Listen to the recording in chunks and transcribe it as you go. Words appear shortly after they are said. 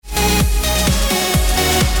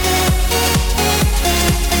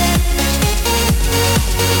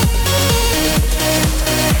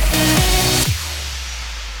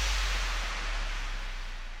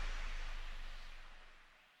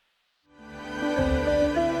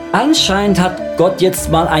Anscheinend hat Gott jetzt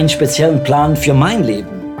mal einen speziellen Plan für mein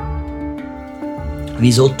Leben.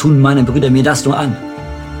 Wieso tun meine Brüder mir das nur an?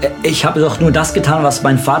 Ich habe doch nur das getan, was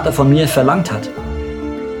mein Vater von mir verlangt hat.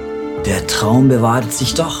 Der Traum bewahrheitet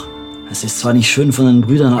sich doch. Es ist zwar nicht schön, von den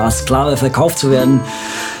Brüdern als Sklave verkauft zu werden,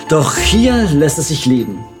 doch hier lässt es sich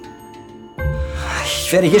leben.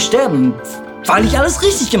 Ich werde hier sterben, weil ich alles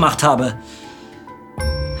richtig gemacht habe.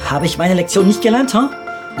 Habe ich meine Lektion nicht gelernt,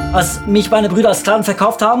 als mich meine Brüder als Sklaven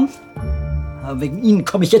verkauft haben? Aber wegen ihnen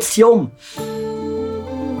komme ich jetzt hier um.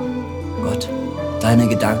 Gott, deine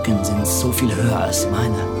Gedanken sind so viel höher als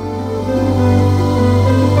meine.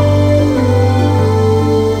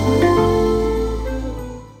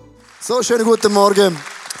 So, schönen guten Morgen.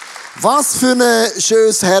 Was für ein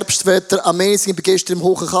schönes Herbstwetter. Amazing. Ich war gestern im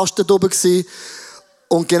hohen Kasten oben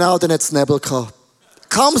und genau dann hat es Nebel gehabt.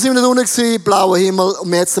 Kaum sind wir nicht unten, blauer Himmel und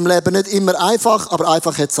mir jetzt im Leben nicht immer einfach, aber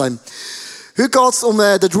einfach hat es einem. Heute geht es um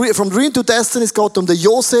From Dream to Destiny. Es geht um den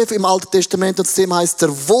Josef im Alten Testament und das Thema heisst der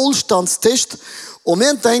Wohlstandstest. Und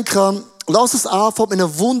wir denken, lass uns anfangen mit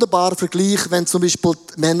einem wunderbaren Vergleich, wenn zum Beispiel,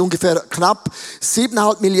 wir haben ungefähr knapp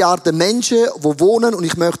 7,5 Milliarden Menschen, die wohnen und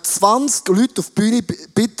ich möchte 20 Leute auf die Bühne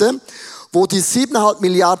bitten, wo die 7,5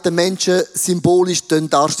 Milliarden Menschen symbolisch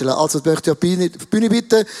darstellen. Also ich möchte ich auf die Bühne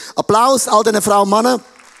bitten. Applaus all diesen Frauen und Männern.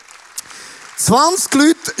 20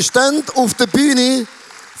 Leute stehen auf der Bühne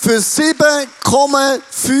für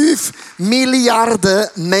 7,5 Milliarden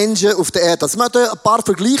Menschen auf der Erde. Also ich möchte ein paar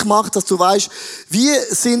Vergleiche machen, dass du weißt, wie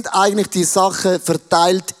sind eigentlich die Sachen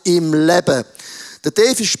verteilt im Leben. Der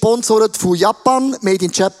Dave ist gesponsert von Japan, Made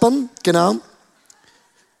in Japan, genau.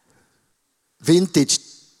 Vintage,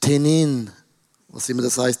 Tenin, was immer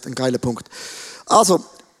das heißt, ein geiler Punkt. Also,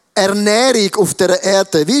 Ernährung auf der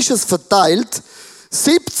Erde, wie ist es verteilt?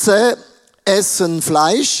 17 essen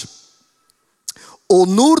Fleisch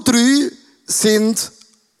und nur 3 sind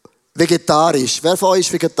vegetarisch. Wer von euch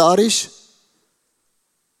ist vegetarisch?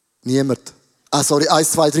 Niemand. Ah, sorry,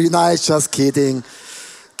 1, 2, 3, nein, just kidding.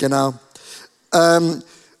 Genau.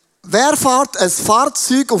 Wer fährt ein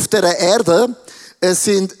Fahrzeug auf der Erde? Es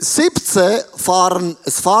sind 17 fahren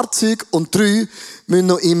ein Fahrzeug und 3 müssen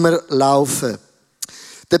noch immer laufen.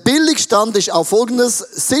 Der Bildungsstand ist auch folgendes.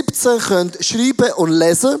 17 können schreiben und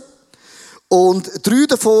lesen und 3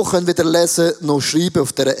 davon können weder lesen noch schreiben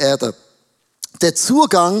auf der Erde. Der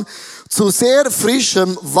Zugang zu sehr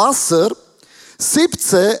frischem Wasser.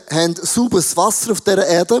 17 haben sauberes Wasser auf der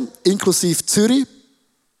Erde, inklusive Zürich.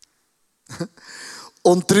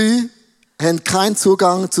 Und 3 haben keinen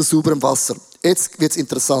Zugang zu sauberem Wasser. Jetzt wird's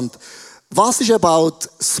interessant. Was ist about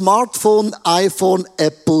Smartphone, iPhone,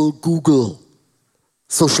 Apple, Google,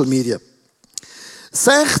 Social Media?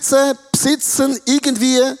 16 besitzen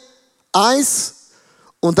irgendwie 1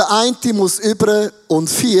 und der eine muss über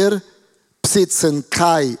und 4 besitzen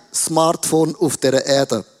kein Smartphone auf der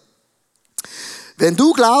Erde. Wenn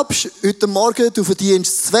du glaubst, heute Morgen du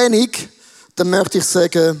verdienst zu wenig, dann möchte ich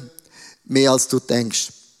sagen, mehr als du denkst.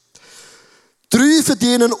 3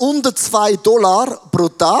 verdienen unter $2 pro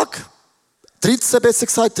Tag. 13 besser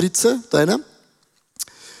gesagt, 13.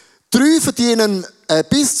 3 verdienen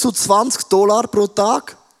bis zu $20 pro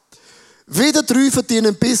Tag. Wieder 3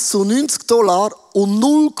 verdienen bis zu $90 und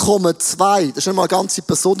 0,2. Das ist schon mal eine ganze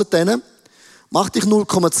Person da. Mach dich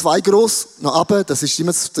 0,2 groß. Noch runter, das ist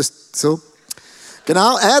immer so.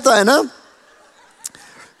 Genau, da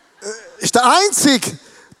ist der Einzige,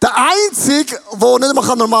 der nicht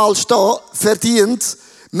mal normal stehen kann, verdient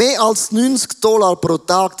mehr als $90 pro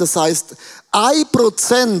Tag. Das heisst,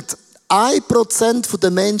 1%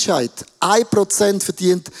 der Menschheit, 1%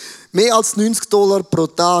 verdient mehr als $90 pro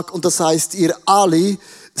Tag. Und das heisst, ihr alle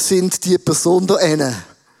sind die Person da hinten.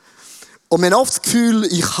 Und man hat oft das Gefühl,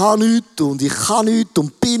 ich habe nichts und ich kann nichts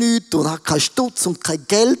und bin nichts und habe keinen Stutz und kein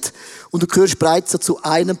Geld. Und du gehörst bereits zu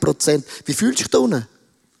 1%. Wie fühlst du dich da unten?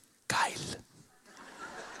 Geil.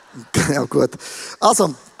 Ja, gut.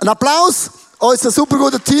 Also, ein Applaus, unser super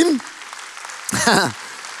gutes Team.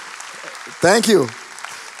 Thank you.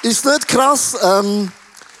 Ist nicht krass,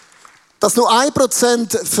 dass nur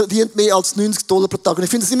 1% verdient mehr als $90 pro Tag. Und ich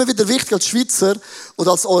finde es immer wieder wichtig, als Schweizer und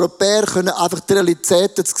als Europäer können einfach die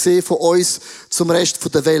Realitäten zu sehen von uns zum Rest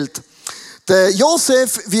der Welt. Der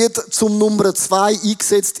Josef wird zum Nummer 2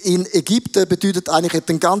 eingesetzt in Ägypten. Bedeutet eigentlich, er hat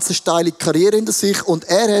eine ganz steile Karriere hinter sich und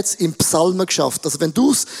er hat es im Psalmen geschafft. Also wenn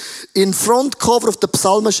du es in Frontcover auf den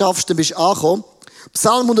Psalmen schaffst, dann bist du angekommen.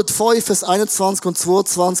 Psalm 105, Vers 21 und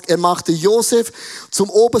 22. Er machte Josef zum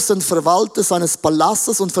obersten Verwalter seines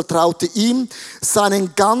Palastes und vertraute ihm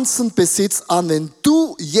seinen ganzen Besitz an. Wenn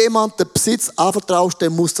du jemandem den Besitz anvertraust,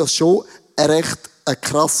 dann muss das schon eine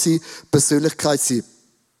krasse Persönlichkeit sein.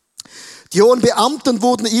 Die hohen Beamten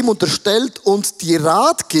wurden ihm unterstellt und die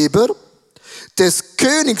Ratgeber des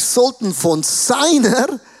Königs sollten von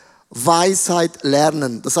seiner Weisheit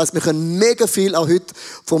lernen. Das heißt, wir können mega viel auch heute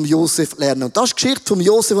vom Josef lernen. Und das ist die Geschichte vom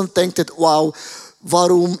Josef und denkt, wow,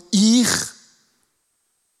 warum ich?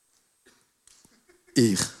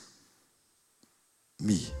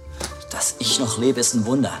 Mich. Dass ich noch lebe, ist ein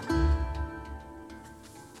Wunder.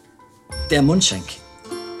 Der Mundschenk.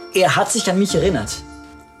 Er hat sich an mich erinnert.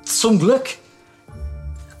 Zum Glück.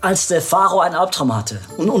 Als der Pharao einen Albtraum hatte.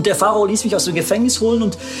 Und der Pharao ließ mich aus dem Gefängnis holen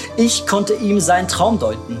und ich konnte ihm seinen Traum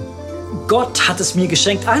deuten. Gott hat es mir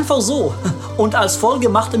geschenkt, einfach so. Und als Folge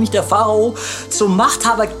machte mich der Pharao zum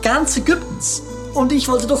Machthaber ganz Ägyptens. Und ich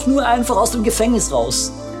wollte doch nur einfach aus dem Gefängnis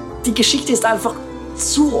raus. Die Geschichte ist einfach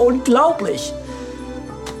zu unglaublich.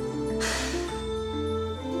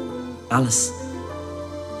 Alles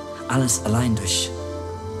allein durch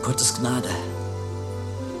Gottes Gnade.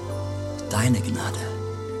 Deine Gnade.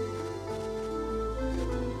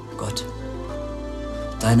 Gott,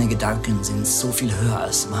 deine Gedanken sind so viel höher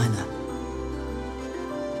als meine.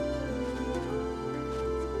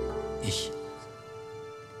 Ich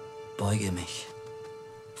beuge mich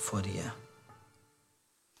vor dir.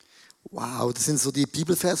 Wow, das sind so die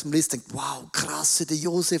Bibelverse, man liest, denkt, wow, krass, der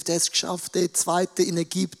Josef, der hat es geschafft, der Zweite in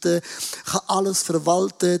Ägypten, kann alles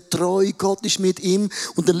verwalten, treu, Gott ist mit ihm.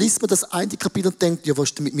 Und dann liest man das eine Kapitel und denkt, ja, was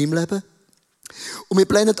ist denn mit meinem Leben? Und wir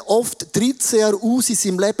blenden oft 13 Jahre aus in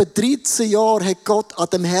seinem Leben. 13 Jahre hat Gott an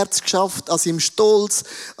dem Herz geschafft, an seinem Stolz,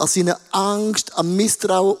 an seiner Angst, am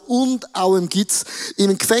Misstrauen und auch im Gitz.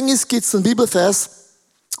 Im Gefängnis gibt es einen Bibelvers,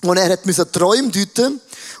 wo er hat Träume deuten.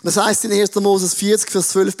 Und das heißt in 1. Moses 40, Vers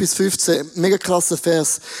 12 bis 15, mega krasser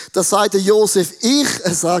Vers. Da sagte Josef, ich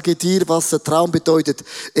sage dir, was der Traum bedeutet,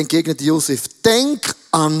 entgegnete Josef. Denk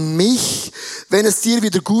an mich, wenn es dir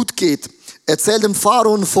wieder gut geht. Erzähl dem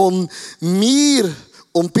Pharao von mir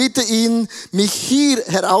und bitte ihn, mich hier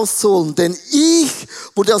herauszuholen. Denn ich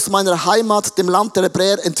wurde aus meiner Heimat, dem Land der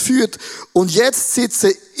Hebräer, entführt. Und jetzt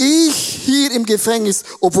sitze ich hier im Gefängnis,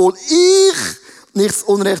 obwohl ich nichts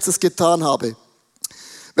Unrechtes getan habe.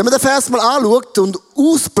 Wenn man den Vers mal anschaut und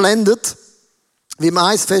ausblendet, wie wir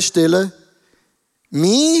eins feststellen,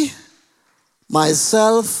 me,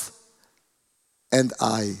 myself and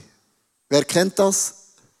I. Wer kennt das?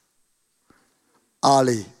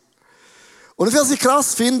 Alle. Und was ich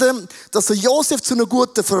krass finde, dass der Josef zu einem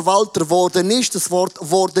guten Verwalter geworden ist. Das Wort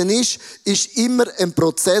 «worden» ist immer ein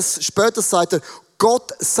Prozess. Später sagt er,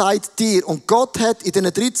 Gott seid dir. Und Gott hat in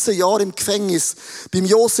diesen 13 Jahren im Gefängnis beim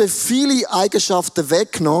Josef viele Eigenschaften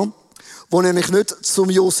weggenommen, die nämlich nicht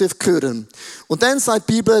zum Josef gehören. Und dann sagt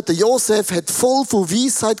die Bibel, der Josef hat voll von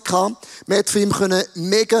Weisheit gehabt. Man hat von ihm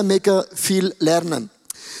mega viel lernen.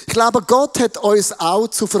 Ich glaube, Gott hat uns auch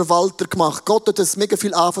zu Verwalter gemacht. Gott hat uns mega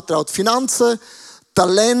viel anvertraut. Finanzen,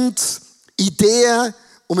 Talent, Ideen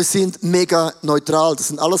und wir sind mega neutral. Das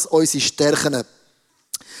sind alles unsere Stärken.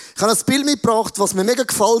 Ich habe ein Bild mitgebracht, was mir mega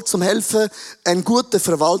gefällt, zum helfen, einen guten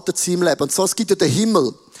Verwalter zu im Leben. Und zwar, es gibt ja den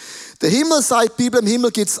Himmel. Der Himmel, sagt die Bibel, im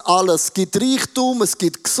Himmel gibt es alles. Es gibt Reichtum, es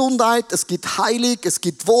gibt Gesundheit, es gibt Heilung, es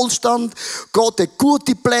gibt Wohlstand. Gott hat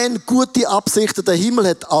gute Pläne, gute Absichten. Der Himmel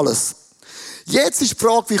hat alles. Jetzt ist die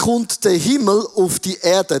Frage, wie kommt der Himmel auf die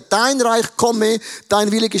Erde? Dein Reich komme,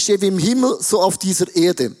 dein Wille geschehe wie im Himmel, so auf dieser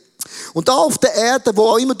Erde. Und da auf der Erde, wo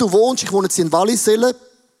auch immer du wohnst, ich wohne jetzt in Wallisellen,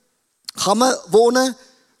 kann man wohnen,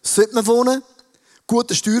 sollte man wohnen.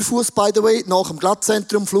 Guter Steuerfuss, by the way, nach dem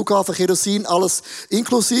Glattzentrum, Flughafen, Kerosin, alles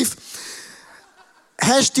inklusiv.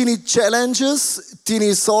 Hast deine Challenges,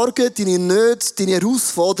 deine Sorgen, deine Nöte, deine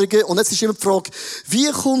Herausforderungen. Und jetzt ist immer die Frage, wie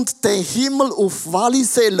kommt der Himmel auf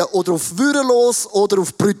Wallisellen oder auf Würelos oder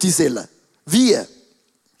auf Brüttisellen? Wie? Das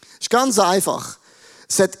ist ganz einfach.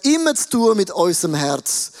 Es hat immer zu tun mit unserem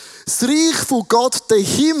Herz. Das Reich von Gott, der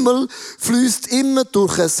Himmel, fließt immer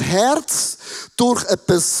durch ein Herz, durch eine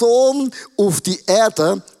Person auf die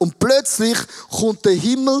Erde. Und plötzlich kommt der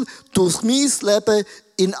Himmel durch mein Leben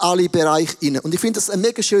in alle Bereiche hinein. Und ich finde das ein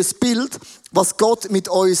mega schönes Bild, was Gott mit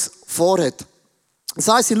uns vorhat. Das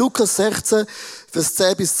heisst in Lukas 16, Vers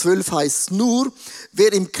 10 bis 12 heißt es nur,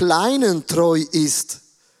 wer im Kleinen treu ist,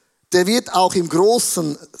 der wird auch im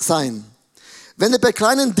Großen sein. Wenn ihr bei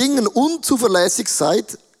kleinen Dingen unzuverlässig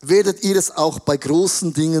seid, werdet ihr es auch bei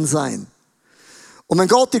großen Dingen sein. Und wenn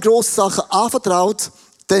Gott die grossen Sachen anvertraut,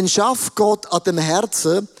 dann schafft Gott an dem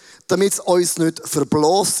Herzen, damit es uns nicht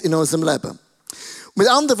verblasst in unserem Leben. Mit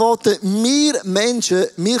anderen Worten, wir Menschen,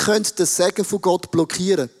 wir können das Segen von Gott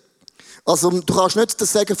blockieren. Also du kannst nicht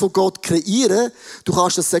das Segen von Gott kreieren, du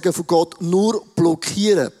kannst das Segen von Gott nur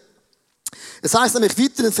blockieren. Es heisst nämlich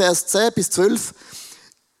weiter in Vers 10 bis 12,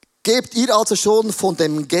 Gebt ihr also schon von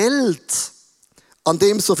dem Geld, an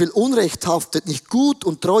dem so viel Unrecht haftet, nicht gut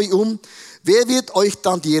und treu um? Wer wird euch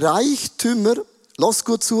dann die Reichtümer, lasst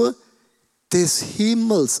gut zu, des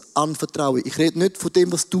Himmels anvertrauen? Ich rede nicht von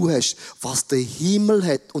dem, was du hast, was der Himmel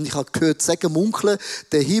hat. Und ich habe gehört, sagen munkeln,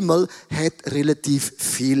 der Himmel hat relativ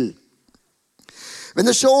viel. Wenn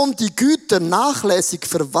ihr schon die Güter nachlässig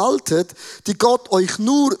verwaltet, die Gott euch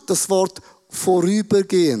nur, das Wort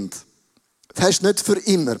vorübergehend, das heißt nicht für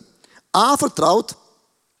immer, anvertraut,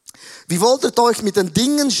 wie wollt ihr euch mit den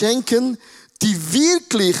Dingen schenken, die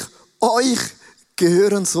wirklich euch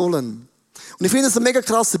gehören sollen? Und ich finde es ein mega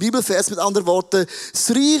krasser Bibelvers, mit anderen Worten, das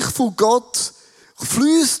Reich von Gott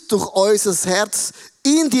fließt durch unser Herz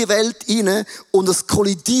in die Welt hinein und es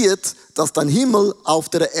kollidiert, dass dein Himmel auf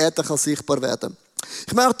der Erde kann sichtbar werden.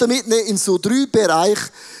 Ich möchte mitnehmen in so 3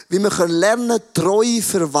 Bereiche, wie wir lernen können, treue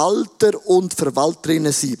Verwalter und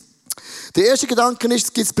Verwalterinnen sein. Der erste Gedanke ist,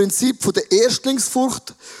 es gibt das Prinzip von der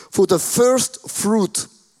Erstlingsfrucht, von der First Fruit.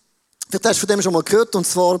 Vielleicht hast du von dem schon mal gehört, und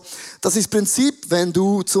zwar, das ist das Prinzip, wenn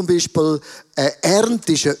du zum Beispiel eine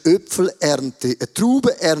Ernte, eine Äpfelernte, eine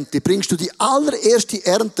Traubenernte, bringst du die allererste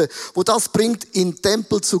Ernte, wo das bringt in den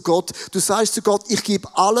Tempel zu Gott. Du sagst zu Gott, ich gebe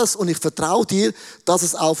alles und ich vertraue dir, dass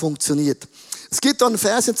es auch funktioniert. Es gibt dann einen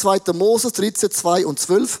Vers in 2. Mose 13, 2 und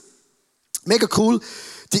 12. Mega cool.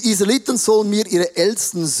 Die Israeliten sollen mir ihre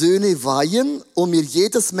ältesten Söhne weihen und mir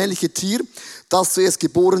jedes männliche Tier, das zuerst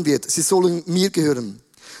geboren wird. Sie sollen mir gehören.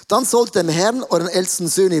 Dann sollt dem Herrn euren ältesten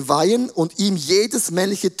Söhne weihen und ihm jedes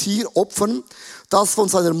männliche Tier opfern, das von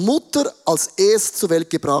seiner Mutter als erst zur Welt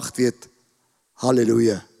gebracht wird.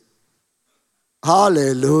 Halleluja.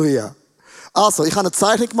 Halleluja. Also, ich habe eine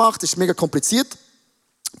Zeichnung gemacht, das ist mega kompliziert.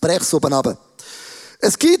 Brech es oben runter.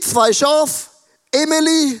 Es gibt 2 Schafe,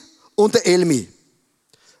 Emily und der Elmi.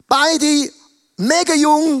 Beide mega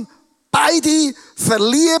jung, beide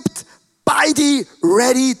verliebt, beide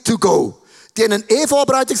ready to go. Die haben einen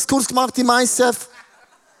Ehevorbereitungskurs gemacht im ICF.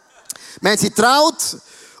 Wir haben sie getraut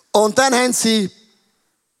und dann haben sie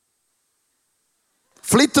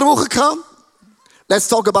Flitterwoche gehabt. Let's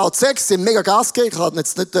talk about Sex. Sie haben mega Gas gegeben. Ich kann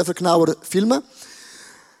jetzt nicht genauer filmen.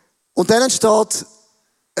 Und dann entsteht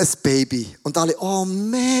ein Baby. Und alle, oh,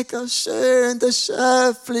 mega schön, das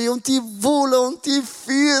Schäfli und die Wolle und die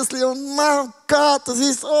Füßli und mein Gott, das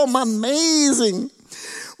ist so amazing.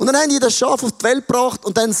 Und dann haben die das Schaf auf die Welt gebracht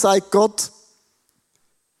und dann sagt Gott,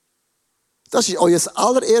 das ist euer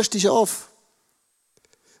allererstes Schaf.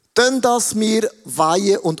 Dann das mir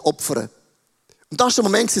weihen und opfern. Und das war der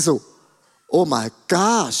Moment so, oh mein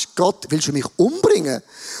Gott, Gott, willst du mich umbringen?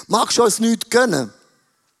 Magst du uns nichts gönnen?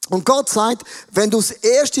 Und Gott sagt, wenn du das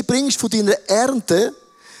Erste bringst von deiner Ernte,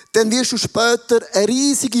 dann wirst du später eine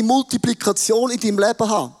riesige Multiplikation in deinem Leben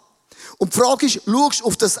haben. Und die Frage ist, schaust du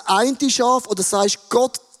auf das eine Schaf oder sagst,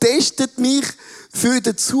 Gott testet mich für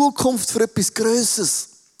die Zukunft, für etwas Grösseres.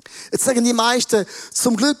 Jetzt sagen die meisten,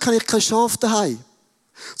 zum Glück habe ich kein Schaf daheim.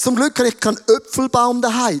 Zum Glück habe ich keinen Äpfelbaum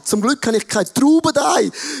daheim. Zum Glück habe ich keine Trauben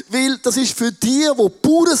daheim. Weil das ist für die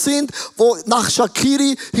Bauern sind, die nach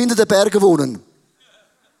Shakiri hinter den Bergen wohnen.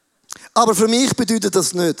 Aber für mich bedeutet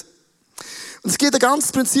das nicht. Und es gibt ein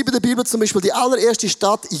ganzes Prinzip in der Bibel, zum Beispiel die allererste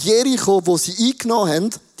Stadt Jericho, wo sie eingenommen haben,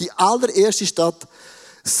 die allererste Stadt,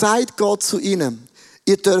 sagt Gott zu ihnen,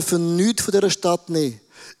 ihr dürft nichts von dieser Stadt nehmen.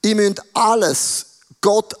 Ihr müsst alles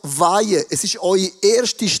Gott weihen. Es ist eure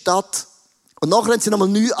erste Stadt. Und nachher haben sie nochmal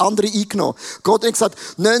 9 andere eingenommen. Gott hat gesagt,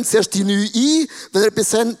 nehmt zuerst die 9 ein, wenn ihr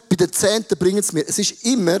etwas habt, bei den 10. bringt es mir. Es ist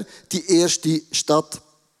immer die erste Stadt.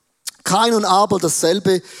 Kain und Abel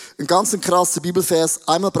dasselbe, ein ganz krasser Bibelvers.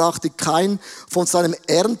 Einmal brachte Kain von seinem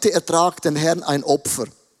Ernteertrag dem Herrn ein Opfer.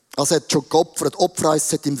 Also er hat schon geopfert. Opfer heisst,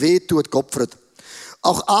 es hat ihm wehtut, geopfert.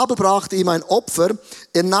 Auch Abel brachte ihm ein Opfer.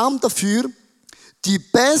 Er nahm dafür die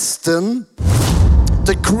besten,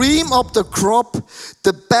 the cream of the crop,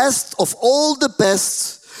 the best of all the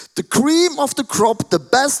best, the cream of the crop, the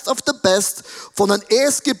best of the best, von den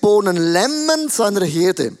erstgeborenen Lämmen seiner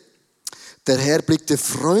Herde. Der Herr blickte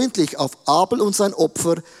freundlich auf Abel und sein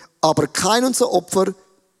Opfer, aber Kain und sein Opfer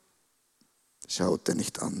schaut er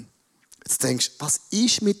nicht an. Jetzt denkst du, was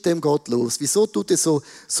ist mit dem Gott los? Wieso tut er so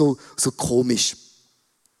komisch?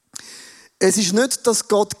 Es ist nicht, dass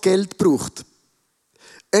Gott Geld braucht.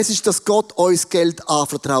 Es ist, dass Gott uns Geld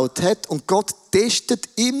anvertraut hat und Gott testet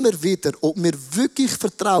immer wieder, ob wir wirklich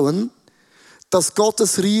vertrauen, dass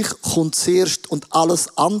Gottes Reich kommt zuerst und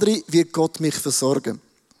alles andere wird Gott mich versorgen.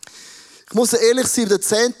 Ich muss ehrlich sein, über den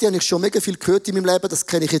 10. habe ich schon mega viel gehört in meinem Leben. Das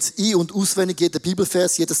kenne ich jetzt ein- und auswendig, jeder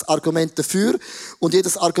Bibelvers, jedes Argument dafür und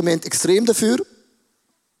jedes Argument extrem dafür.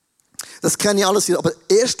 Das kenne ich alles wieder. Aber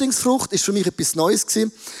Erstlingsfrucht ist für mich etwas Neues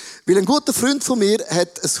gewesen. Weil ein guter Freund von mir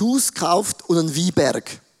hat ein Haus gekauft und einen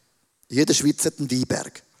Weinberg. Jeder Schweizer hat einen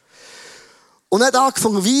Weinberg. Und er hat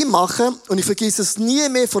angefangen Wein zu machen. Und ich vergesse es nie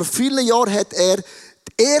mehr. Vor vielen Jahren hat er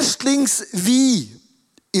Erstlingswein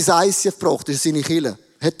ins ICF gebracht. Das ist seine Kirche.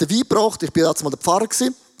 Er hat den Wein gebracht. Ich war jetzt mal der Pfarrer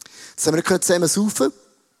gewesen. Jetzt haben wir zusammen saufen.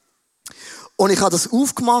 Und ich habe das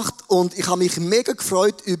aufgemacht und ich habe mich mega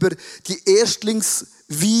gefreut über die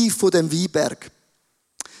Erstlingswein von dem Weinberg.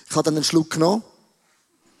 Ich habe dann einen Schluck genommen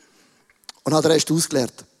und habe den Rest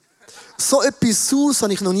ausgeleert. So etwas Saus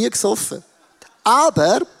habe ich noch nie gesoffen.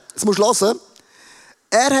 Aber, jetzt musst du hören,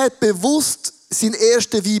 er hat bewusst seinen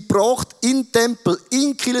ersten Wein gebracht, in den Tempel,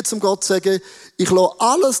 in die Kirche, zum Gott zu sagen, ich lasse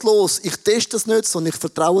alles los, ich teste das nicht, sondern ich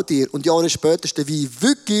vertraue dir. Und Jahre später ist der Wein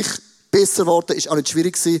wirklich besser geworden, ist auch nicht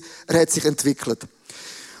schwierig gewesen, er hat sich entwickelt.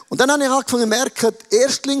 Und dann habe ich angefangen zu merken, die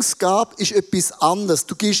Erstlingsgabe ist etwas anderes.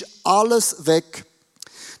 Du gibst alles weg.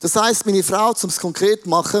 Das heisst, meine Frau, um es konkret zu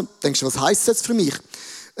machen, denkst du, was heisst das jetzt für mich?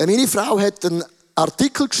 Meine Frau hat einen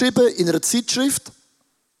Artikel geschrieben in einer Zeitschrift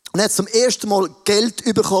und hat zum ersten Mal Geld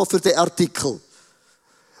bekommen für den Artikel.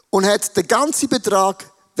 Und hat den ganzen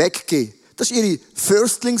Betrag weggegeben. Das ist ihre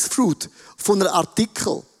Firstlingsfruit von einem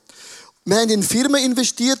Artikel. Wir haben in Firmen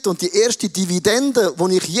investiert und die erste Dividende,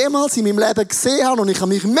 die ich jemals in meinem Leben gesehen habe, und ich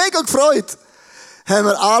habe mich mega gefreut, haben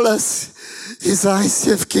wir alles ins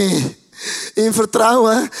ICF gegeben. Im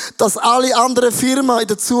Vertrauen, dass alle anderen Firmen in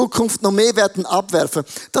der Zukunft noch mehr werden abwerfen.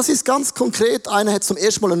 Das ist ganz konkret. Einer hat zum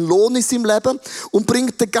ersten Mal einen Lohn in seinem Leben und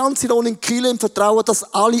bringt den ganzen Lohn in die Kirche im Vertrauen, dass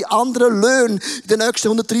alle anderen Löhne in den nächsten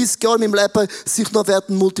 130 Jahren im Leben sich noch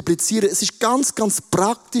werden multiplizieren. Es ist ganz, ganz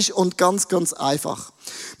praktisch und ganz, ganz einfach.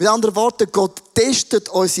 Mit anderen Worten, Gott testet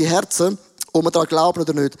unsere Herzen, ob wir daran glauben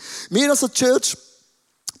oder nicht. Wir als Church,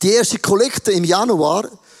 die erste Kollekte im Januar,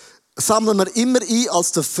 sammeln wir immer ein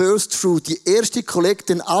als der First Fruit. Die erste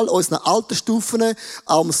Kollekte in all unseren Altersstufen,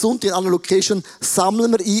 auch am Sonntag in einer Location,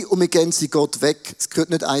 sammeln wir ein und wir geben sie Gott weg. Es gehört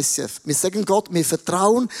nicht ICF. Wir sagen Gott, wir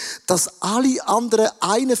vertrauen, dass alle anderen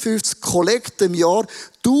 51 Kollekte im Jahr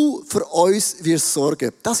du für uns wirst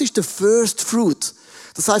sorgen. Das ist der First Fruit.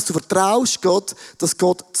 Das heisst, du vertraust Gott, dass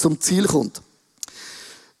Gott zum Ziel kommt.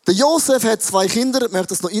 Der Josef hat 2 Kinder, ich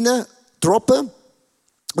möchte das noch rein droppen.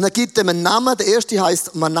 Und er gibt ihm einen Namen. Der erste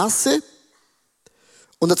heißt Manasse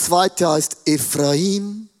und der zweite heißt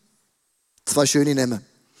Ephraim. 2 schöne Namen.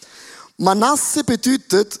 Manasse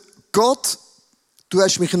bedeutet, Gott, du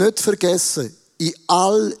hast mich nicht vergessen in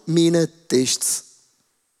all meinen Tests.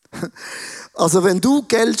 Also wenn du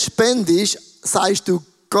Geld spendest, sagst du,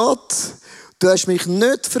 Gott, du hast mich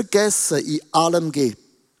nicht vergessen in allem Geben.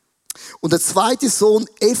 Und der zweite Sohn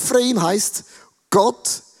Ephraim heißt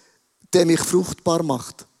Gott, der mich fruchtbar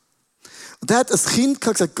macht. Und er hat als Kind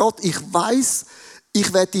gesagt, Gott, ich weiss,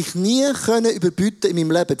 ich werde dich nie überbieten in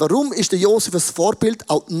meinem Leben. Warum ist der Josef ein Vorbild?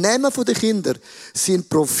 Auch die Namen der Kinder sind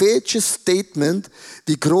prophetische Statement,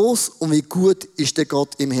 wie groß und wie gut ist der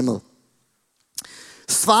Gott im Himmel.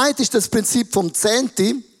 Das zweite ist das Prinzip vom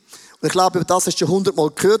Zehnte. Und ich glaube, das hast du schon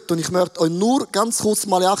 100-mal gehört. Und ich möchte euch nur ganz kurz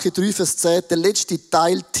Malachi 3, Vers 10, den letzten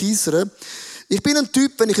Teil teasern. Ich bin ein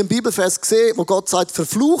Typ, wenn ich einen Bibelvers sehe, wo Gott sagt,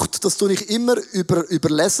 verflucht, das tue ich immer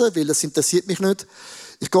überlesen, weil das interessiert mich nicht.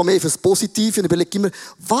 Ich gehe mehr fürs Positive und überlege immer,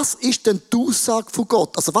 was ist denn die Aussage von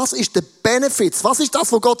Gott? Also was ist der Benefit? Was ist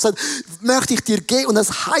das, wo Gott sagt, möchte ich dir geben? Und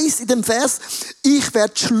es heisst in dem Vers, ich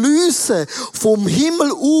werde Schlüsse vom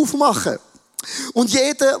Himmel aufmachen. Und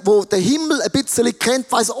jeder, der den Himmel ein bisschen kennt,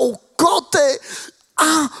 weiss, oh Gott,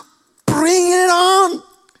 bring it on!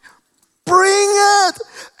 Bring it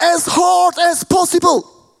as hard as possible.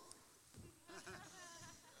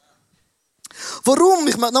 Warum?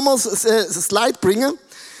 Ich möchte nochmals ein Slide bringen.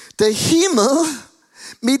 Der Himmel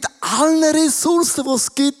mit allen Ressourcen, die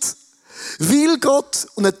es gibt, will Gott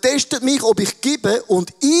und er testet mich, ob ich gebe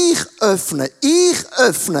und ich öffne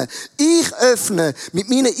mit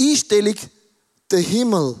meiner Einstellung den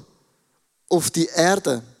Himmel auf die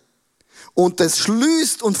Erde. Und das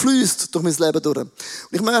schließt und fließt durch mein Leben durch. Und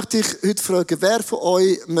ich möchte dich heute fragen, wer von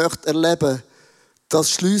euch möchte erleben,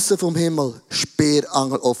 das Schliessen vom Himmel,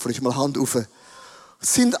 Speerangelopfer, ich mal Hand auf.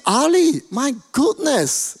 Das sind alle, mein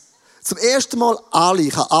Goodness. Zum ersten Mal alle,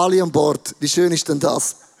 ich habe alle an Bord. Wie schön ist denn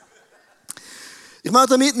das? Ich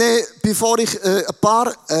möchte mitnehmen, bevor ich ein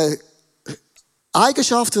paar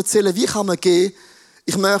Eigenschaften erzähle, wie kann man gehen.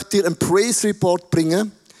 Ich möchte dir einen Praise Report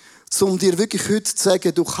bringen, um dir wirklich heute zu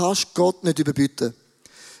sagen, du kannst Gott nicht überbieten.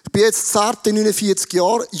 Ich bin jetzt zarte 49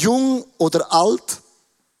 Jahre, jung oder alt.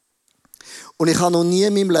 Und ich habe noch nie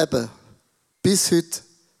in meinem Leben bis heute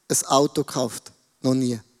ein Auto gekauft. Noch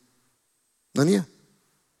nie. Noch nie.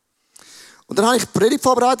 Und dann habe ich die Predigt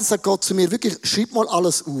vorbereitet und sagt Gott zu mir, wirklich, schreib mal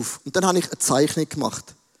alles auf. Und dann habe ich eine Zeichnung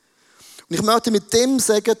gemacht. Und ich möchte mit dem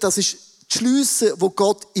sagen, das ist die Schlüsse, die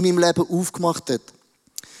Gott in meinem Leben aufgemacht hat.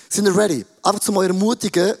 Sind ihr ready? Einfach zum euch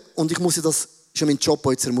ermutigen, und ich muss ja das, ist ja mein Job,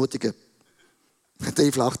 euch zu ermutigen.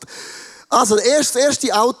 Dave lacht. Also, das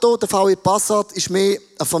erste Auto, der VW Passat, war mehr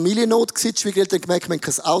eine Familiennot gewesen. Die Schwiegereltern haben gemerkt, wir haben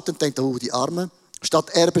kein Auto und denken, oh, die Armen.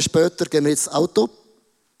 Statt Erbe später geben wir jetzt das Auto.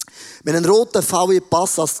 Wir haben einen roten VW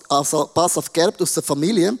Passat geerbt aus der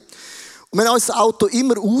Familie. Und wir haben uns das Auto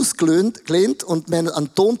immer ausgelehnt und wir haben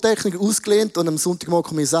einen Tontechniker ausgelehnt und am Sonntagmorgen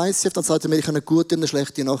komme ich ins ICF, dann sagt er mir, ich habe eine gute und eine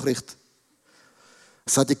schlechte Nachricht.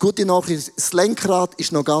 Er sagt, die gute Nachricht, das Lenkrad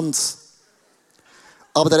ist noch ganz,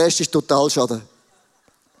 aber der Rest ist total schade.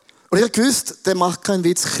 Und ich habe gewusst, der macht keinen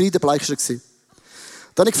Witz, kreidebleich war er.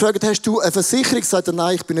 Dann habe ich gefragt, hast du eine Versicherung? Sagt er,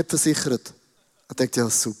 nein, ich bin nicht versichert. Er denkt, ja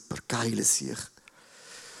super, geiles Sieg.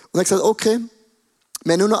 Und er hat gesagt, okay,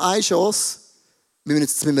 wir haben nur noch eine Chance, wir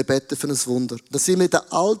müssen jetzt beten für ein Wunder. Da sind wir in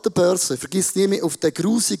der alten Börse, vergiss nie mehr, auf der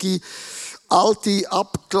grusige, alte,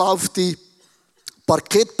 abgelaufte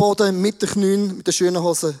Parkettboden mit den Knien, mit den schönen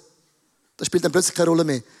Hosen. Das spielt dann plötzlich keine Rolle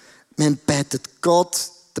mehr. Wir haben gebetet, Gott,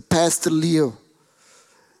 der Pastor Leo,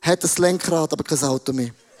 hat das Lenkrad, aber kein Auto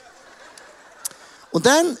mehr. Und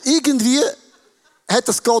dann irgendwie hat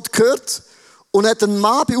das Gott gehört und hat einen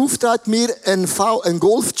Mann beauftragt, mir einen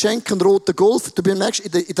Golf zu schenken, einen roten Golf. Du merkst,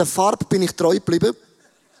 in der Farbe bin ich treu geblieben.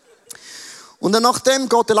 Und dann nachdem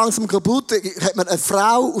geht er langsam kaputt, hat mir eine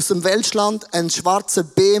Frau aus dem Welschland einen schwarzen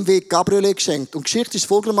BMW Cabriolet geschenkt. Und die Geschichte ist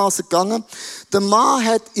folgendermaßen gegangen. Der Mann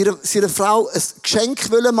hat seiner Frau ein Geschenk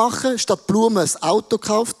machen, statt Blumen ein Auto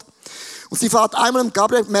gekauft. Und sie fährt einmal im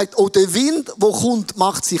Cabriolet und merkt, oh, der Wind, der kommt,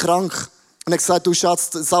 macht sie krank. Und er hat gesagt, du Schatz,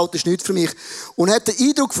 das Auto ist nichts für mich. Und hat den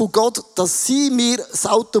Eindruck von Gott, dass sie mir das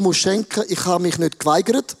Auto schenken muss. Ich habe mich nicht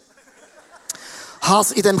geweigert. Habe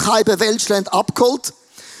es in dem halben Weltland abgeholt.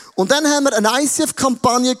 Und dann haben wir eine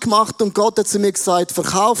ICF-Kampagne gemacht und Gott hat zu mir gesagt,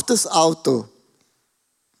 verkauf das Auto.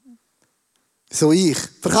 So ich.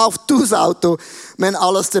 Verkauf du das Auto. Wir haben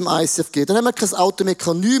alles dem ICF gegeben. Dann haben wir kein Auto mehr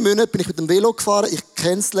gehabt. 9 Monate bin ich mit dem Velo gefahren. Ich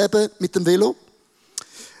kenne das Leben mit dem Velo.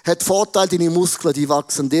 Hat Vorteil, deine Muskeln, die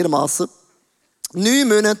wachsen dermaßen. 9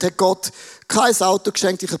 Monate hat Gott kein Auto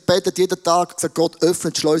geschenkt. Ich habe gebetet jeden Tag, gesagt, Gott,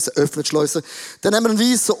 öffnet Schleusen, öffnet Schleusen. Dann haben wir einen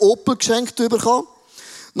weißen Opel geschenkt bekommen.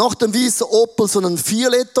 Nach dem weißen Opel so einen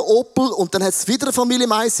 4-Liter Opel. Und dann hat es wieder eine Familie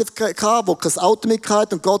im ICF gehabt, die kein Auto mehr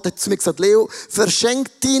hatte. Und Gott hat zu mir gesagt, Leo,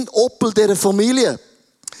 verschenk deinen Opel dieser Familie.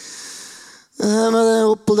 Dann haben wir den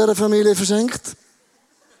Opel dieser Familie verschenkt.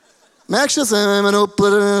 Merkst du das, wenn man einen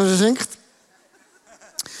Opel verschenkt?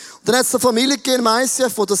 Und dann hat es eine Familie gegeben im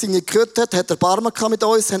ICF, die das irgendwie gehört hat Erbarmen mit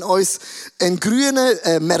uns, haben uns einen grünen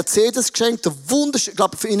Mercedes geschenkt, ein wunderschön, ich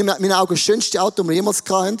glaube, für ihn in meinen Augen das schönste Auto, das wir jemals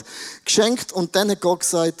hatten, geschenkt. Und dann hat Gott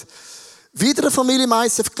gesagt, wieder eine Familie im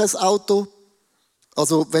ICF, kein Auto.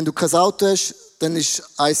 Also, wenn du kein Auto hast, dann ist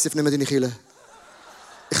ICF nicht mehr deine Kirche.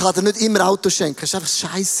 Ich kann dir nicht immer Autos schenken, das ist einfach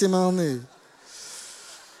scheisse, Mann.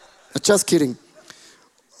 Just kidding.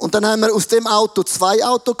 Und dann haben wir aus dem Auto 2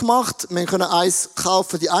 Autos gemacht. Wir können eins kaufen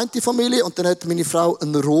für die eine Familie und dann hat meine Frau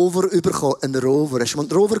einen Rover bekommen. Einen Rover. Hast du mal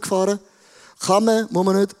einen Rover gefahren? Kann man, muss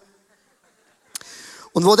man nicht.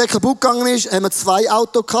 Und wo der kaputt gegangen ist, haben wir 2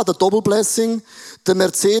 Autos gehabt, der Double Blessing, der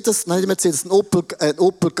Mercedes, nein, der Mercedes, ein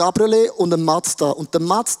Opel Cabriolet und ein Mazda. Und der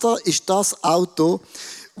Mazda ist das Auto,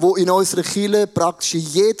 wo in unserer Kirche praktisch in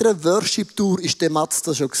jeder Worship-Tour ist der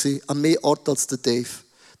Mazda schon gewesen, an mehr Ort als der Dave.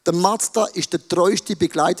 Der Mazda war der treueste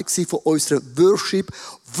Begleiter von unserer Worship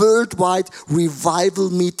Worldwide Revival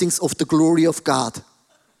Meetings of the Glory of God.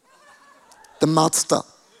 Der Mazda.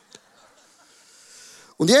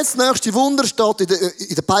 Und jetzt, das nächste Wunder steht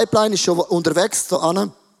in der Pipeline, ist schon unterwegs, da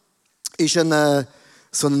an, ist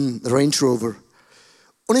so ein Range Rover.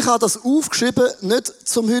 Und ich habe das aufgeschrieben, nicht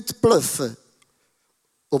zum heute bluffen,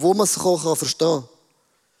 obwohl man es verstehen kann.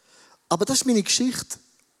 Aber das ist meine Geschichte.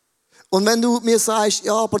 Und wenn du mir sagst,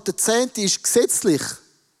 ja, aber der 10. ist gesetzlich,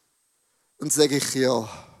 dann sage ich ja.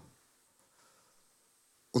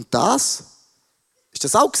 Und das? Ist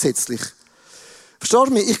das auch gesetzlich? Verstehst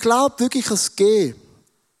du mich? Ich glaube wirklich an das Gehen.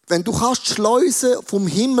 Wenn du kannst die Schleusen vom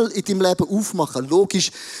Himmel in deinem Leben aufmachen,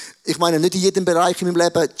 logisch, ich meine, nicht in jedem Bereich in meinem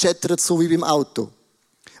Leben chattert so wie beim Auto.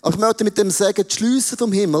 Aber ich möchte mit dem sagen, die Schleusen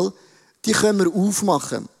vom Himmel, die können wir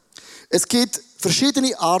aufmachen. Es gibt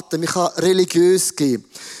verschiedene Arten. Man kann religiös gehen.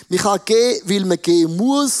 Man kann gehen, weil man gehen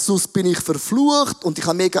muss, sonst bin ich verflucht und ich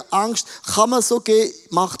habe mega Angst. Kann man so gehen,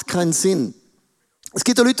 macht keinen Sinn. Es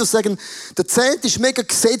gibt auch Leute, die sagen, der 10. ist mega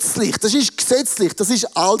gesetzlich. Das ist gesetzlich, das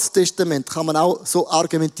ist Altes Testament. Kann man auch so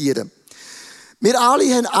argumentieren. Wir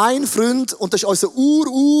alle haben einen Freund und das ist unser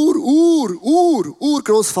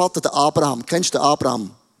Urgroßvater, der Abraham. Kennst du den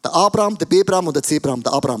Abraham? Der Abraham, der Bibraham und der Zebraham,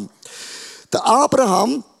 der Abraham. Der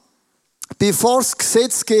Abraham Bevor es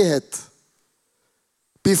Gesetz gegeben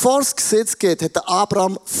hat der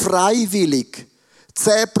Abraham freiwillig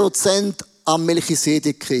 10% an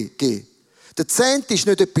Melchisedek gegeben. Der Zehnte ist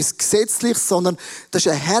nicht etwas Gesetzliches, sondern das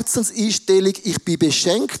ist eine Herzenseinstellung. Ich bin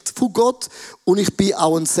beschenkt von Gott und ich bin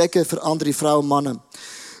auch ein Segen für andere Frauen und Männer.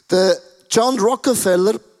 Der John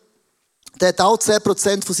Rockefeller, der hat auch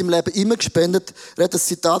 10% von seinem Leben immer gespendet. Er hat das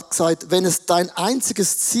Zitat gesagt: Wenn es dein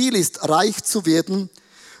einziges Ziel ist, reich zu werden,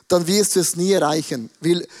 dann wirst du es nie erreichen.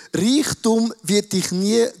 Weil Reichtum wird dich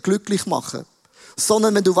nie glücklich machen.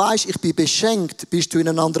 Sondern wenn du weißt, ich bin beschenkt, bist du in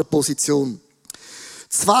einer anderen Position.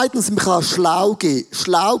 Zweitens, man kann schlau gehen.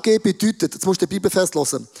 Schlau gehen bedeutet, jetzt musst du den Bibelvers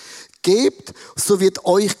hören: Gebt, so wird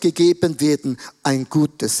euch gegeben werden ein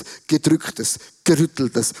gutes, gedrücktes,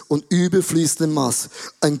 gerütteltes und überfließendes Maß.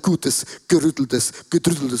 Ein gutes, gerütteltes,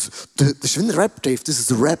 gedrütteltes. Das ist wie ein Rap, Dave. Das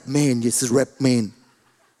ist Rap Man. Jetzt ist Rap Man.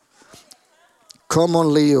 Come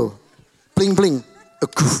on, Leo. Bling, bling.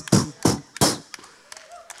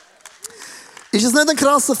 Ist es nicht ein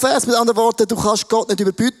krasser Vers? Mit anderen Worten, du kannst Gott nicht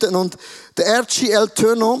überbieten. Und der R.G.L.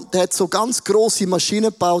 Turner, der hat so ganz grosse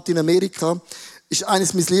Maschinen gebaut in Amerika. Ist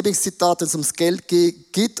eines meiner Lieblingszitate, wenn es ums Geld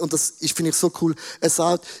geht. Und das finde ich so cool. Er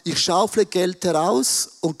sagt: Ich schaufle Geld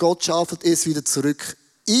heraus und Gott schaufelt es wieder zurück.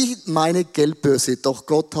 Ich meine Geldbörse, doch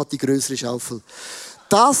Gott hat die größere Schaufel.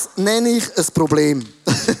 Das nenne ich ein Problem.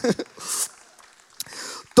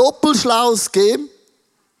 Doppelschlaues Geben.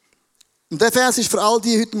 Und der Vers ist für all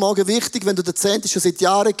die heute Morgen wichtig. Wenn du den Zehnten schon seit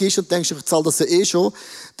Jahren gibst und denkst, ich zahle das ja eh schon,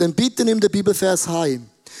 dann bitte nimm den Bibelvers heim.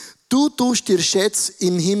 Du tust dir Schätze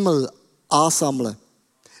im Himmel ansammeln.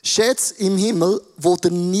 Schätze im Himmel, wo dir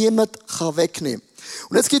niemand wegnehmen kann.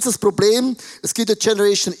 Und jetzt gibt es das Problem, es gibt eine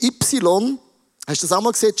Generation Y. Hast du das auch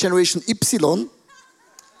mal gesehen? Generation Y.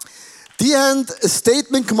 Die haben ein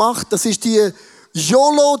Statement gemacht, das ist die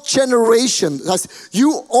YOLO Generation. Das heißt,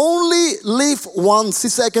 you only live once. Sie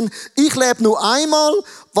sagen, ich lebe nur einmal,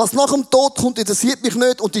 was nach dem Tod kommt, interessiert mich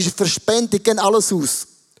nicht und die verspenden, die gehen alles aus.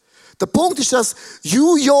 Der Punkt ist, dass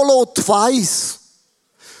you YOLO twice.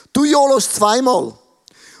 Du YOLOst zweimal.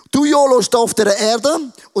 Du YOLOst auf der Erde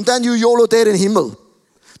und dann you YOLO der im Himmel.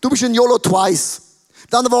 Du bist ein YOLO twice.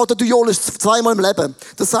 Mit anderen Worten, du YOLOst zweimal im Leben.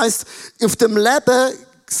 Das heißt, auf dem Leben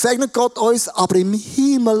segnet Gott uns, aber im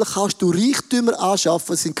Himmel kannst du Reichtümer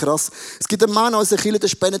anschaffen, das sind krass. Es gibt einen Mann in unserer Kirche, der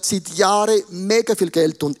spendet seit Jahren mega viel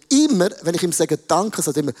Geld und immer, wenn ich ihm sage Danke,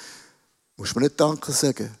 sagt er immer, musst du mir nicht Danke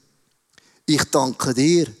sagen. Ich danke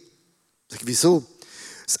dir. Ich sage, wieso?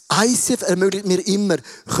 Das ICF ermöglicht mir immer,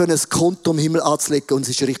 ein Konto im Himmel anzulegen und es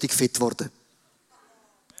ist richtig fit geworden.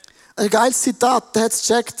 Ein geiles Zitat, der hat es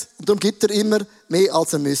gecheckt und darum gibt er immer mehr,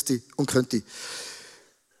 als er müsste und könnte.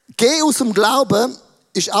 Geh aus dem Glauben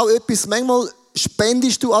ist auch etwas, manchmal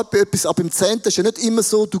spendest du etwas ab im Zehnten. Es ist ja nicht immer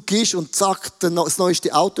so, du gehst und zack, das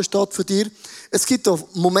neueste Auto steht für dir. Es gibt auch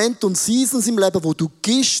Momente und Seasons im Leben, wo du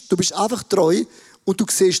gehst, du bist einfach treu und du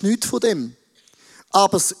siehst nichts von dem.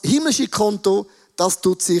 Aber das himmlische Konto, das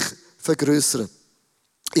tut sich vergrößern.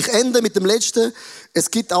 Ich ende mit dem letzten. Es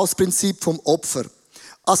gibt auch das Prinzip vom Opfer.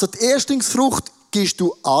 Also die Erstlingsfrucht gibst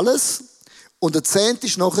du alles und der Zehnte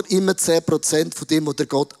ist nachher immer 10% von dem, was der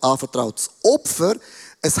Gott anvertraut. Das Opfer,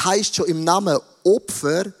 es heisst schon im Namen,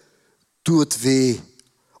 Opfer tut weh.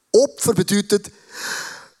 Opfer bedeutet,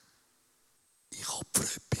 ich opfere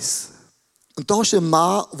etwas. Und da ist ein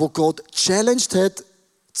Mann, der Gott challenged hat,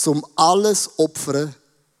 zum alles opfern,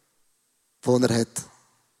 was er hat.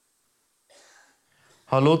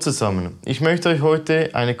 Hallo zusammen. Ich möchte euch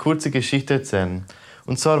heute eine kurze Geschichte erzählen.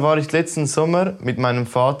 Und zwar war ich letzten Sommer mit meinem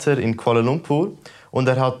Vater in Kuala Lumpur und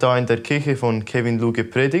er hat da in der Kirche von Kevin Lu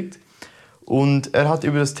gepredigt. Und er hat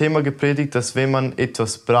über das Thema gepredigt, dass wenn man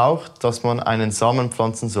etwas braucht, dass man einen Samen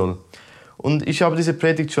pflanzen soll. Und ich habe diese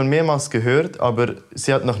Predigt schon mehrmals gehört, aber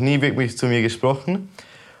sie hat noch nie wirklich zu mir gesprochen.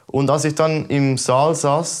 Und als ich dann im Saal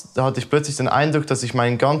saß, da hatte ich plötzlich den Eindruck, dass ich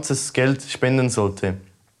mein ganzes Geld spenden sollte.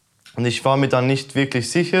 Und ich war mir dann nicht wirklich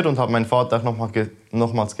sicher und habe meinen Vater auch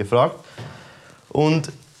nochmals gefragt.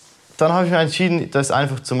 Und dann habe ich mich entschieden, das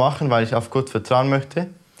einfach zu machen, weil ich auf Gott vertrauen möchte.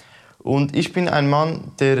 Und ich bin ein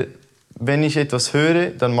Mann, der, wenn ich etwas höre,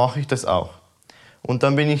 dann mache ich das auch. Und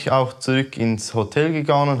dann bin ich auch zurück ins Hotel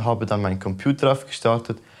gegangen und habe dann meinen Computer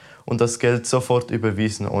aufgestartet und das Geld sofort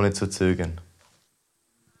überwiesen, ohne zu zögern.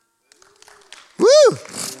 Woo!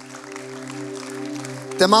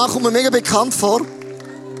 Der Mann kommt mir mega bekannt vor.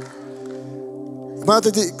 Ich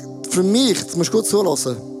meine, für mich, das musst du gut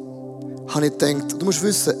zuhören, habe ich gedacht, du musst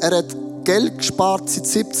wissen, er hat Geld gespart seit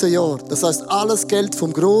 17 Jahren. Das heisst, alles Geld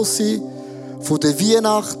vom Grossi, von den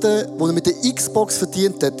Weihnachten, das er mit der Xbox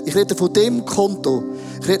verdient hat. Ich rede von dem Konto.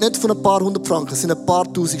 Ich rede nicht von ein paar hundert Franken, es sind ein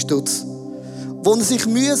paar tausend Stutz. Wo er sich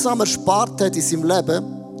mühsam erspart hat in seinem Leben,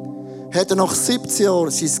 hat er nach 17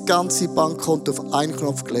 Jahren sein ganzes Bankkonto auf einen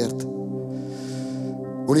Knopf geleert.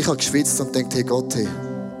 Und ich habe geschwitzt und gedacht, hey Gott,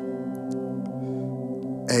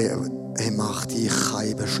 hey, mach die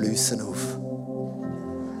Scheiben Schlüsse auf.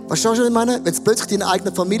 Weißt du, was ich meine? Wenn es plötzlich deine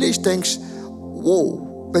eigene Familie ist, denkst du, wow.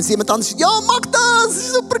 Wenn es jemand anderes ist, ja, mach das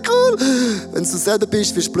ist super cool. Wenn du selber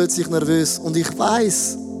bist, wirst du plötzlich nervös. Und ich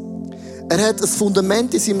weiss, er hat ein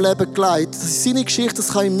Fundament in seinem Leben gelegt. Das ist seine Geschichte, das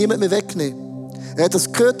kann ihm niemand mehr wegnehmen. Er hat das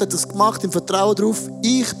gehört, hat das gemacht, im Vertrauen darauf,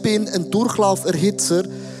 ich bin ein Durchlauferhitzer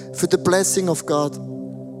für the blessing of God.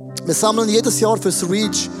 Wir sammeln jedes Jahr fürs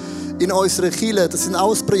Reach in unserer Kirche. Das ist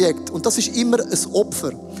auch ein Projekt. Und das ist immer ein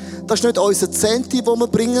Opfer. Das ist nicht unser Zehnte, das wir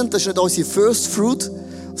bringen. Das ist nicht unsere First Fruit.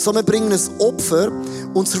 Sondern wir bringen ein Opfer.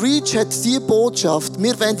 Und das Reach hat diese Botschaft.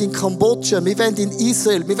 Wir wollen in Kambodscha, wir wollen in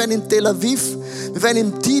Israel, wir wollen in Tel Aviv, wir wollen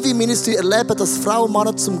im TV-Ministry erleben, dass Frauen und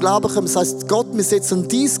Männer zum Glauben kommen. Das heisst, Gott, wir setzen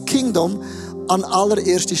dieses Kingdom an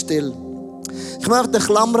allererste Stelle. Ich möchte eine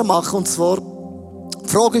Klammer machen. Und zwar, die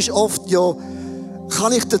Frage ist oft, ja,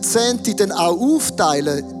 kann ich den Zehnte dann auch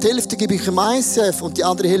aufteilen? Die Hälfte gebe ich dem ICF und die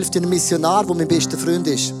andere Hälfte einem Missionar, der mein bester Freund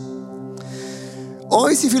ist.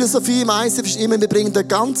 Unsere Philosophie im ICF ist immer, wir bringen den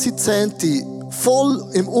ganzen Zehnte voll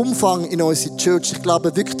im Umfang in unsere Church. Ich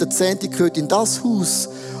glaube wirklich, der Zehnte gehört in das Haus,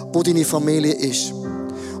 wo deine Familie ist.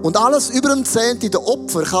 Und alles über dem Zehnte, der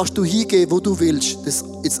Opfer, kannst du hingeben, wo du willst. Das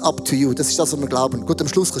ist up to you. Das ist das, was wir glauben. Gut, am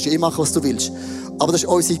Schluss kannst du machen, was du willst. Aber das ist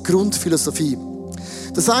unsere Grundphilosophie.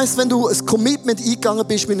 Das heisst, wenn du ein Commitment eingegangen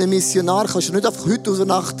bist mit einem Missionar, kannst du nicht einfach heute über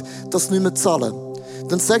Nacht das nicht mehr zahlen.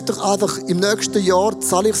 Dann sag doch einfach, im nächsten Jahr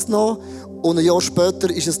zahle ich es noch und ein Jahr später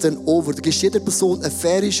ist es dann over. Du gibst jeder Person eine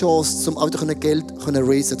faire Chance, um auch wieder Geld zu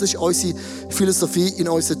raisen. Das ist unsere Philosophie in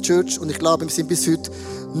unserer Church und ich glaube, wir sind bis heute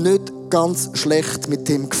nicht ganz schlecht mit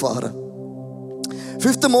dem gefahren.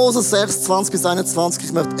 5. Mose 6, 20 bis 21.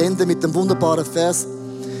 Ich möchte enden mit dem wunderbaren Vers.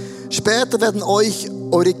 Später werden euch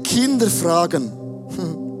eure Kinder fragen,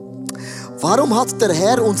 warum hat der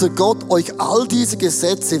Herr, unser Gott, euch all diese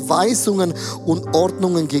Gesetze, Weisungen und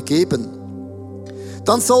Ordnungen gegeben?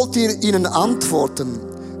 Dann sollt ihr ihnen antworten.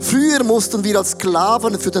 Früher mussten wir als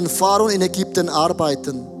Sklaven für den Pharao in Ägypten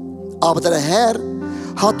arbeiten. Aber der Herr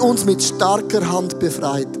hat uns mit starker Hand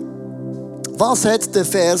befreit. Was hat der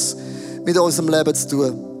Vers mit unserem Leben zu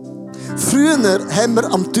tun? Früher haben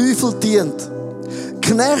wir am Teufel gedient.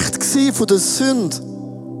 Knecht gsi von der Sünde.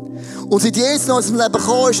 Und seit Jesus in unserem Leben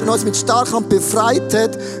gekommen ist und uns mit starker Hand befreit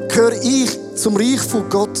hat, gehöre ich zum Reich von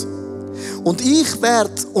Gott. Und ich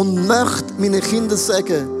werde und möchte meinen Kindern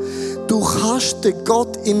sagen, du kannst den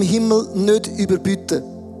Gott im Himmel nicht überbieten.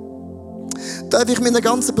 Darf ich mit einer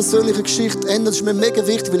ganz persönlichen Geschichte enden? Das ist mir mega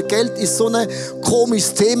wichtig, weil Geld ist so ein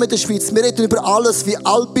komisches Thema in der Schweiz. Wir reden über alles. Wie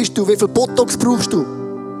alt bist du? Wie viel Botox brauchst du?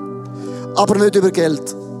 Aber nicht über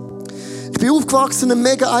Geld. Ich bin aufgewachsen in einer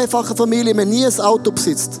mega einfachen Familie. Wir haben nie ein Auto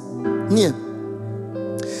besitzt. Nie.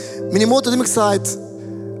 Meine Mutter hat immer gesagt,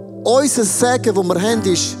 unser Segen, das wir haben,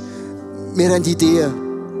 ist, wir haben Ideen.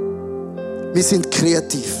 Wir sind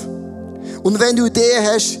kreativ. Und wenn du Ideen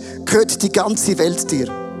hast, gehört die ganze Welt dir.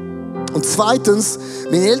 Und zweitens,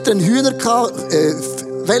 meine Eltern hatten Hühner,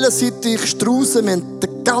 Wellensittich, Straussen, wir hatten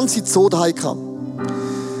den ganzen Zoo daheim gehabt.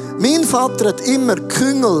 Mein Vater hat immer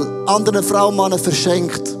Küngel anderen Frauen und Männern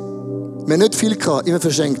verschenkt. Wir haben nicht viel gehabt, immer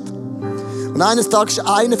verschenkt. Und eines Tages ist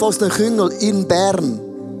einer von unseren Küngel in Bern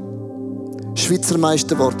Schweizer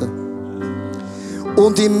Meister geworden.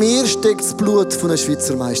 Und in mir steckt das Blut von einem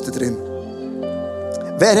Schweizer Meister drin.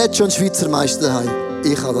 Wer hat schon einen Schweizer Meister daheim?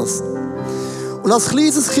 Ich habe das. Und als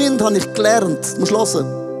kleines Kind habe ich gelernt, du musst hören,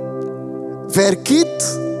 wer gibt,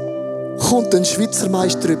 kommt ein Schweizer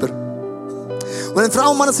Meister rüber. Und wenn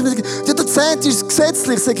Frauen und Männer sagen, ja, der Zehnte ist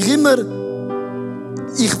gesetzlich, sage ich immer,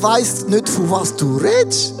 ich weiss nicht, von was du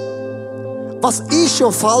redest. Was ist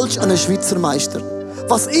schon falsch an einem Schweizer Meister?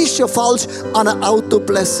 Was ist schon falsch an einem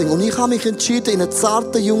Autoblessing? Und ich habe mich entschieden, in einem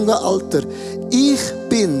zarten, jungen Alter, ich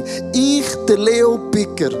der Leo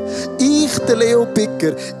Picker,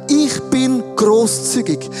 ich bin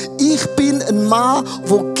grosszügig, ich bin ein Mann,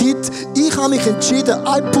 der gibt. Ich habe mich entschieden,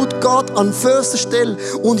 I put God an first Stelle.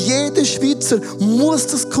 Und jeder Schweizer muss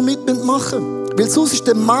das Commitment machen. Weil sonst ist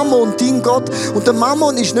der Mammon dein Gott. Und der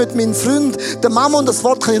Mammon ist nicht mein Freund. Der Mammon, das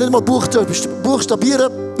Wort kann ich nicht mal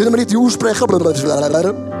buchstabieren, nicht mal richtig aussprechen.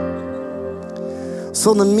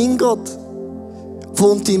 Sondern mein Gott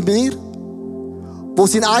wohnt in mir, wo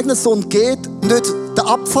sein eigener Sohn geht, nicht der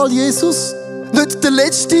Abfall Jesus, nicht der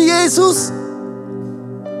letzte Jesus,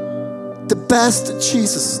 the best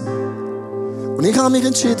Jesus. Und ich habe mich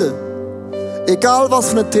entschieden, egal was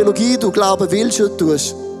für eine Theologie du glauben willst oder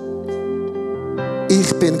tust,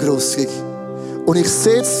 ich bin grosszügig. Und ich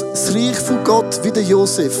setze das Reich von Gott wie der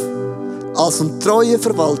Josef als ein treuer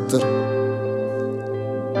Verwalter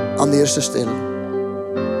an erster Stelle.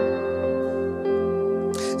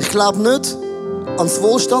 Ich glaube nicht an das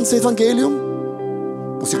Wohlstandsevangelium,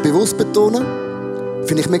 muss ich bewusst betonen,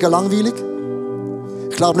 finde ich mega langweilig.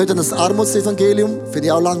 Ich glaube nicht an das Armutsevangelium, finde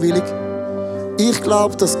ich auch langweilig. Ich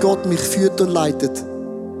glaube, dass Gott mich führt und leitet,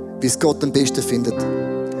 wie es Gott am besten findet.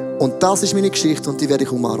 Und das ist meine Geschichte und die werde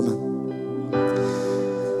ich umarmen.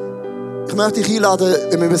 Ich möchte dich einladen,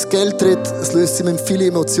 wenn man über das Geld redet, es löst sich mit viele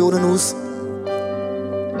Emotionen aus.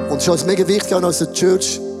 Und es ist uns mega wichtig, auch in unserer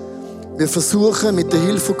Church, wir versuchen mit der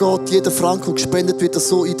Hilfe von Gott, jeden Franken, der gespendet wird,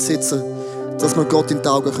 so einzusetzen, dass wir Gott in die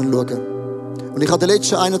Augen schauen können. Und ich habe in den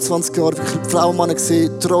letzten 21 Jahren Frauen und Männer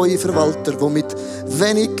gesehen, treue Verwalter, die mit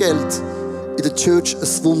wenig Geld in der Church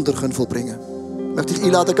ein Wunder vollbringen können. Ich möchte dich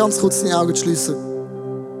einladen, ganz kurz deine Augen zu schließen.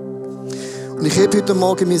 Und ich hebe heute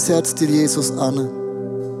Morgen mein Herz dir, Jesus, an.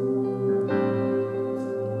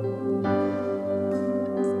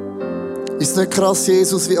 Ist es nicht krass,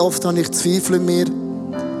 Jesus, wie oft habe ich Zweifel in mir?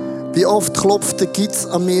 Wie oft klopft der Gitz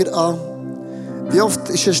an mir an? Wie oft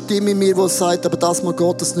ist eine Stimme in mir, die sagt, aber das Mal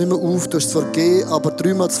geht es nicht mehr auf. Du hast es zwar gegeben, aber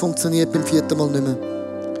 3-mal hat es funktioniert, beim 4. Mal nicht mehr.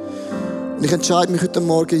 Und ich entscheide mich heute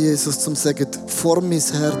Morgen, Jesus, zum zu sagen, form mein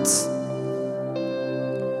Herz.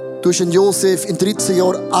 Du hast einen Josef in 13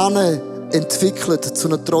 Jahren entwickelt zu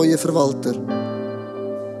einem treuen Verwalter.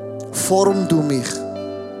 Form du mich.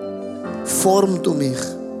 Form du mich.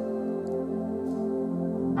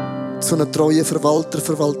 Zu einer treuen Verwalter,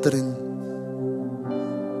 Verwalterin.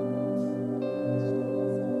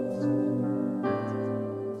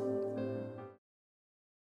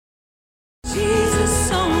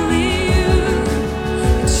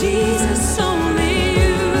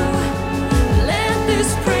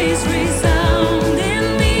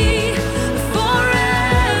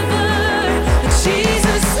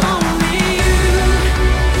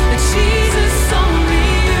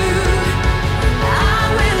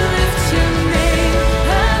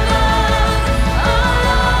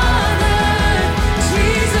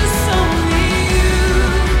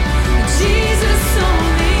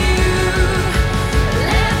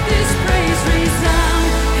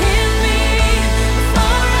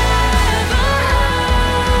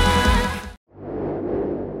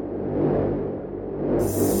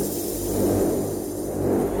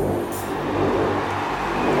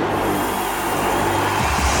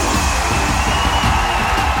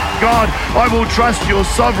 God, I will trust your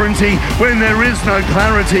sovereignty when there is no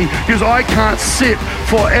clarity, because I can't sit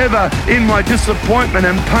forever in my disappointment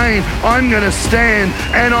and pain. I'm going to stand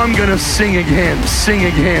and I'm going to sing again, sing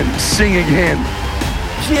again, sing again.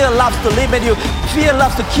 Fear loves to limit you. Fear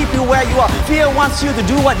loves to keep you where you are. Fear wants you to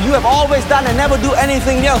do what you have always done and never do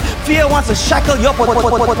anything else. Fear wants to shackle your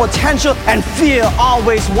potential, and fear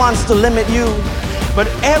always wants to limit you. But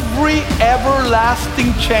every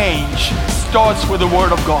everlasting change starts with the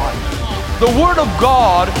Word of God. The Word of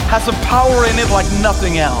God has a power in it like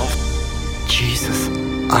nothing else. Jesus,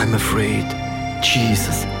 I'm afraid.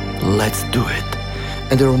 Jesus, let's do it.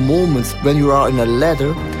 And there are moments when you are in a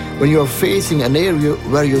ladder, when you are facing an area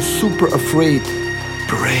where you're super afraid.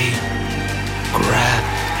 Pray, grab,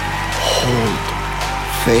 hold,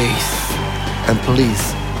 face, and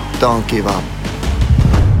please don't give up.